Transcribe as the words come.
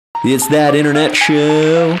It's That Internet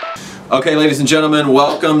Show. Okay, ladies and gentlemen,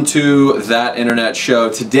 welcome to That Internet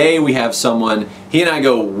Show. Today we have someone, he and I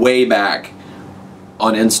go way back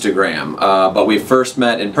on Instagram, but we first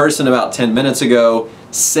met in person about 10 minutes ago.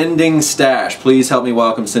 Sending Stash. Please help me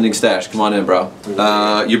welcome Sending Stash. Come on in, bro.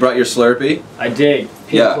 You brought your Slurpee? I did.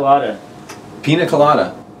 Pina colada. Pina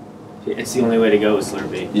colada. It's the only way to go with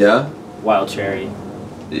Slurpee. Yeah? Wild cherry.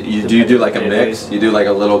 You do like a mix? You do like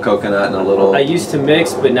a little coconut and a little... I used to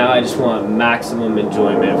mix, but now I just want maximum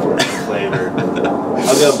enjoyment from the flavor.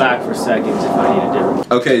 I'll go back for seconds if I need a different...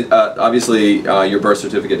 Okay, obviously your birth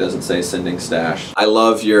certificate doesn't say Sending Stash. I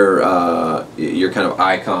love your kind of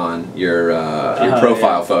icon, your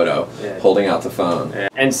profile photo, holding out the phone. Yeah.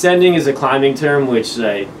 And sending is a climbing term, which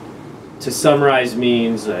to summarize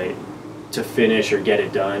means to finish or get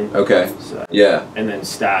it done. Okay. So, yeah. And then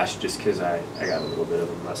stash, just because I got a little bit of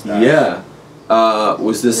a mustache. Yeah.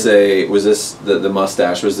 Was this the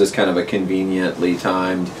mustache? Was this kind of a conveniently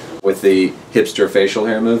timed with the hipster facial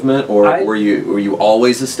hair movement, or were you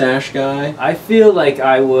always a stash guy? I feel like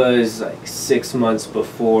I was like 6 months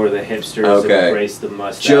before the hipsters embraced the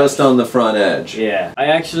mustache. Just on the front edge. Yeah. I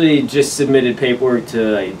actually just submitted paperwork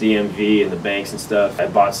to like DMV and the banks and stuff. I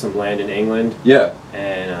bought some land in England. Yeah.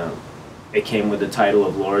 And it came with the title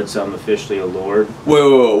of Lord, so I'm officially a Lord.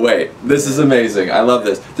 Wait. This is amazing. I love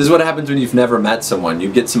this. This is what happens when you've never met someone. You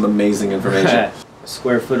get some amazing information. A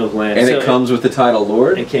square foot of land. And so it comes with the title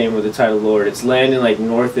Lord? It came with the title Lord. It's land in like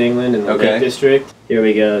North England in the Lake District. Here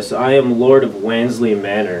we go. So I am Lord of Wansley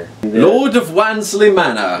Manor. Lord of Wansley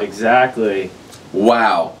Manor. Exactly.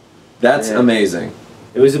 Wow. That's amazing.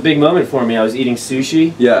 It was a big moment for me. I was eating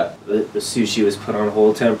sushi. Yeah. The sushi was put on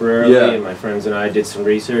hold temporarily, and my friends and I did some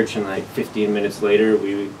research, and like 15 minutes later,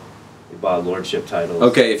 we bought lordship titles.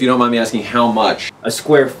 Okay, if you don't mind me asking, how much? A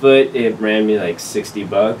square foot, it ran me like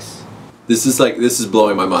 $60. This is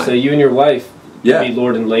blowing my mind. So you and your wife can be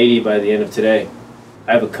Lord and Lady by the end of today.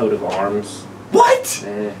 I have a coat of arms. What?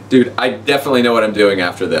 Dude, I definitely know what I'm doing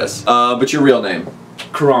after this. But your real name?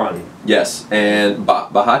 Karan. Yes, and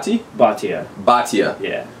Bhatia? Bhatia.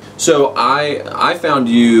 Yeah. So I found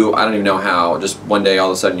you, I don't even know how, just one day all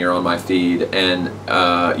of a sudden you're on my feed, and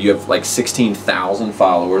you have like 16,000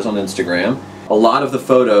 followers on Instagram. A lot of the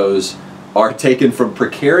photos are taken from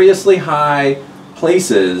precariously high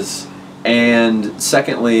places, and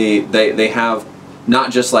secondly, they have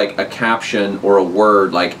not just like a caption or a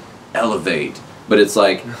word like elevate, but it's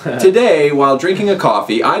like, today, while drinking a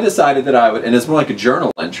coffee, I decided that I would, and it's more like a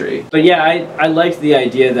journal entry. But yeah, I liked the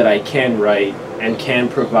idea that I can write and can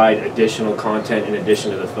provide additional content in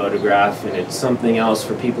addition to the photograph, and it's something else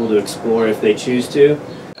for people to explore if they choose to.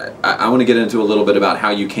 I want to get into a little bit about how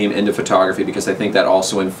you came into photography, because I think that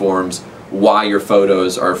also informs why your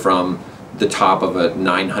photos are from the top of a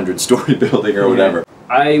 900-story building or whatever.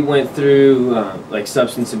 I went through like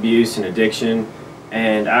substance abuse and addiction,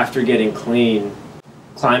 and after getting clean,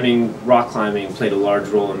 rock climbing played a large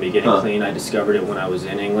role in me getting clean. I discovered it when I was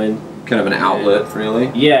in England. Kind of an outlet,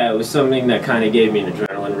 really? Yeah, it was something that kind of gave me an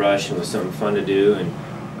adrenaline rush and was something fun to do, and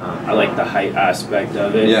I like the height aspect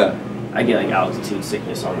of it. Yeah. I get like altitude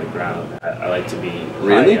sickness on the ground. I like to be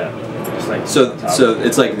really high up, just like so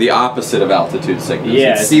it's like the opposite of altitude sickness.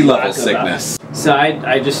 Yeah, it's sea level sickness. So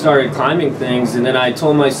I just started climbing things, and then I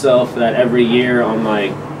told myself that every year on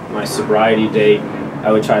my sobriety date,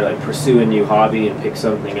 I would try to like pursue a new hobby and pick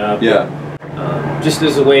something up. Yeah. Just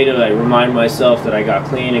as a way to like remind myself that I got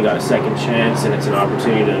clean and got a second chance, and it's an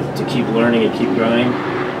opportunity to keep learning and keep growing.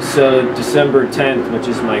 So December 10th, which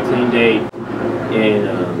is my clean date in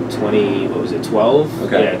 12?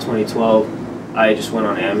 Okay. Yeah, 2012. I just went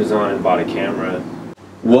on Amazon and bought a camera.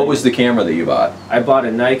 What was the camera that you bought? I bought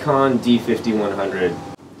a Nikon D5100.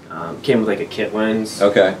 Came with like a kit lens.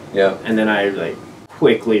 Okay. Yeah. And then I like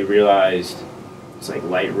quickly realized it's like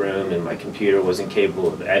Lightroom, and my computer wasn't capable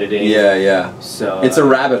of editing. Yeah. So it's a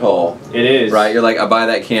rabbit hole. It is. Right? You're like, I buy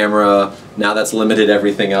that camera, now that's limited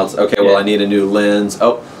everything else. Okay, well I need a new lens.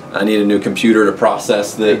 Oh, I need a new computer to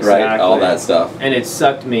process that, right? All that stuff. And it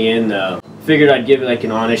sucked me in though. Figured I'd give it like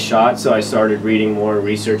an honest shot, so I started reading more,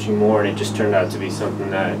 researching more, and it just turned out to be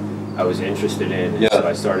something that I was interested in. So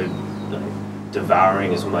I started like,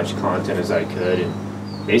 devouring as much content as I could,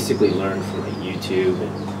 and basically learned from like YouTube.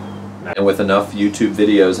 And with enough YouTube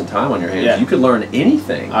videos and time on your hands, you could learn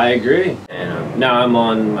anything. I agree. And now I'm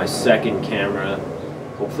on my second camera.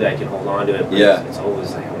 Hopefully I can hold on to it. But it's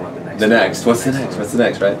always like I want the next. What's the next? What's the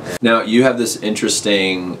next? Right. Now you have this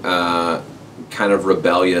interesting kind of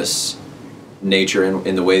rebellious nature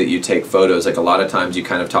in the way that you take photos. Like a lot of times you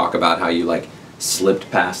kind of talk about how you like slipped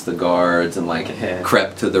past the guards and like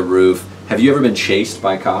crept to the roof. Have you ever been chased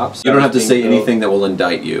by cops? You don't have to say anything that will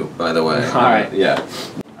indict you, by the way. All right. Yeah.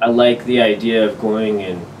 I like the idea of going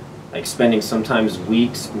and like spending sometimes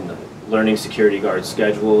weeks learning security guard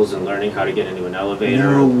schedules and learning how to get into an elevator.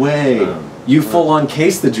 No way. You full on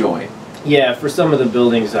case the joint. Yeah, for some of the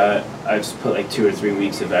buildings, I've put like 2 or 3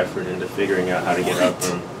 weeks of effort into figuring out how to get up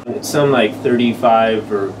them. Some like 35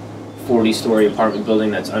 or 40-story apartment building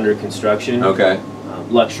that's under construction. Okay.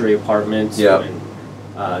 Luxury apartments. Yeah.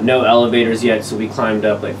 No elevators yet, so we climbed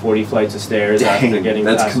up like 40 flights of stairs after getting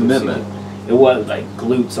that's past commitment. It was like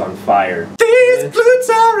glutes on fire. These glutes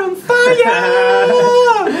are on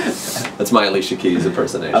fire! That's my Alicia Keys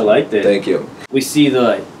impersonation. I liked it. Thank you. We see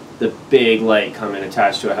the big light coming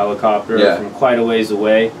attached to a helicopter from quite a ways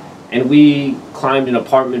away, and we climbed an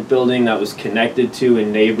apartment building that was connected to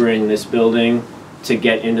and neighboring this building to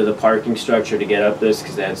get into the parking structure to get up this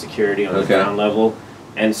because they had security on the ground level.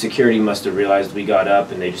 And security must have realized we got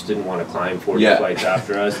up and they just didn't want to climb 40 flights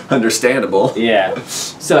after us. Understandable. Yeah.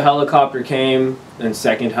 So helicopter came, then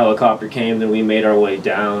second helicopter came, then we made our way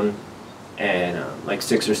down, and like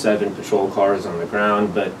 6 or 7 patrol cars on the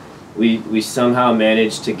ground, but we somehow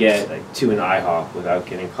managed to get like to an IHOP without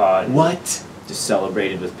getting caught. What? Just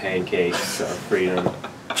celebrated with pancakes, freedom.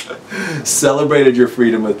 Celebrated your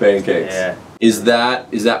freedom with pancakes. Yeah. Is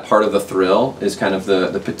that part of the thrill? Is kind of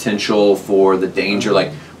the potential for the danger,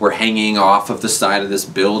 like we're hanging off of the side of this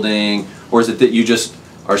building? Or is it that you just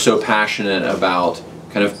are so passionate about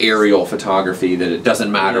kind of aerial photography that it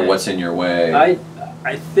doesn't matter what's in your way?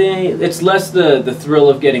 I think it's less the thrill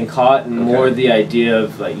of getting caught and more the idea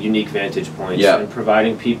of like unique vantage points and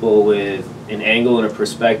providing people with an angle and a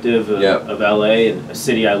perspective of LA and a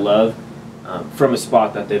city I love. From a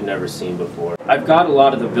spot that they've never seen before. I've got a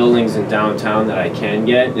lot of the buildings in downtown that I can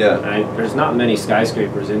get. Yeah. There's not many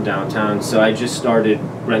skyscrapers in downtown, so I just started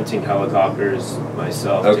renting helicopters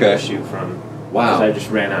myself to go shoot from. Wow. Because I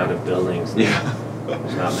just ran out of buildings. Yeah.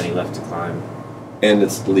 There's not many left to climb. And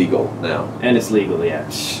it's legal now. And it's legal,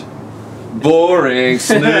 yeah. Boring.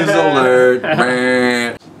 Snooze alert.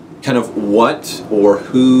 Kind of what or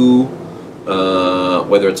who,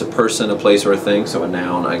 whether it's a person, a place, or a thing, so a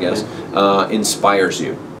noun, I guess, inspires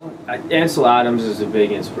you? Ansel Adams is a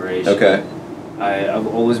big inspiration. Okay. I've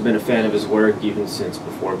always been a fan of his work, even since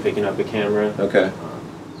before picking up a camera. Okay.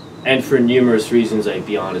 And for numerous reasons, like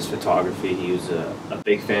beyond his photography, he was a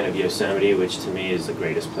big fan of Yosemite, which to me is the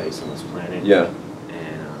greatest place on this planet. Yeah.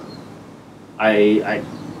 And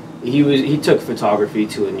he took photography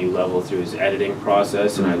to a new level through his editing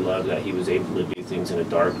process, and I love that he was able to do things in a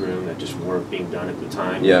dark room that just weren't being done at the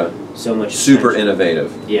time. Yeah. So much super attention.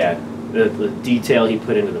 innovative. Yeah. The detail he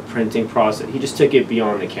put into the printing process, he just took it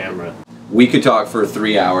beyond the camera. We could talk for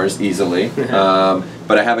 3 hours easily,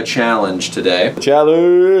 but I have a challenge today.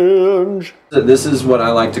 Challenge! This is what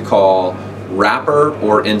I like to call rapper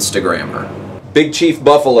or Instagrammer. Big Chief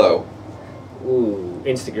Buffalo. Ooh,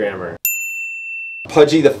 Instagrammer.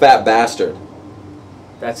 Pudgy the Fat Bastard.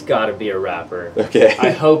 That's gotta be a rapper. Okay.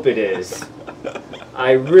 I hope it is.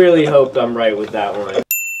 I really hope I'm right with that one.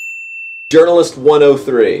 Journalist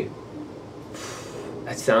 103.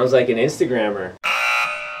 That sounds like an Instagrammer.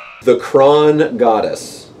 The Cron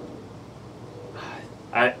Goddess.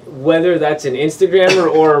 Whether that's an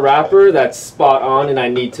Instagrammer or a rapper, that's spot on, and I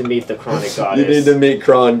need to meet the Chronic Goddess. You need to meet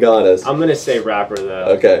Cron Goddess. I'm gonna say rapper though.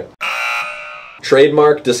 Okay.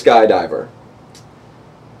 Trademark the Skydiver.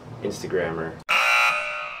 Instagrammer.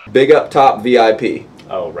 Big Up Top VIP.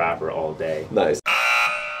 Oh, rapper all day. Nice.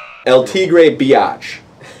 El Tigre Biatch.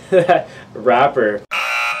 Rapper.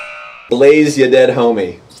 Blaze Ya Dead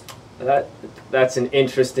Homie. That's an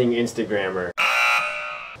interesting Instagrammer.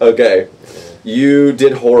 Okay. You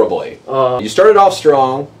did horribly. You started off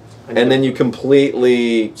strong, and then you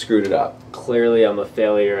completely screwed it up. Clearly I'm a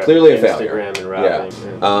failure. Clearly a Instagram failure. and rapping.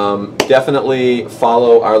 Yeah. Definitely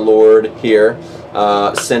follow our Lord here.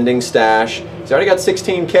 Sending Stash. He's already got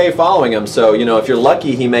 16K following him, so you know if you're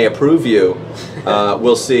lucky, he may approve you.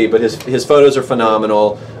 We'll see. But his photos are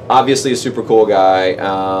phenomenal. Obviously, a super cool guy.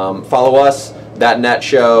 Follow us, That Net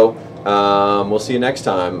Show. We'll see you next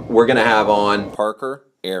time. We're gonna have on Parker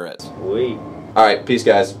Arrett. Sweet. All right, peace,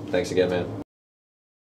 guys. Thanks again, man.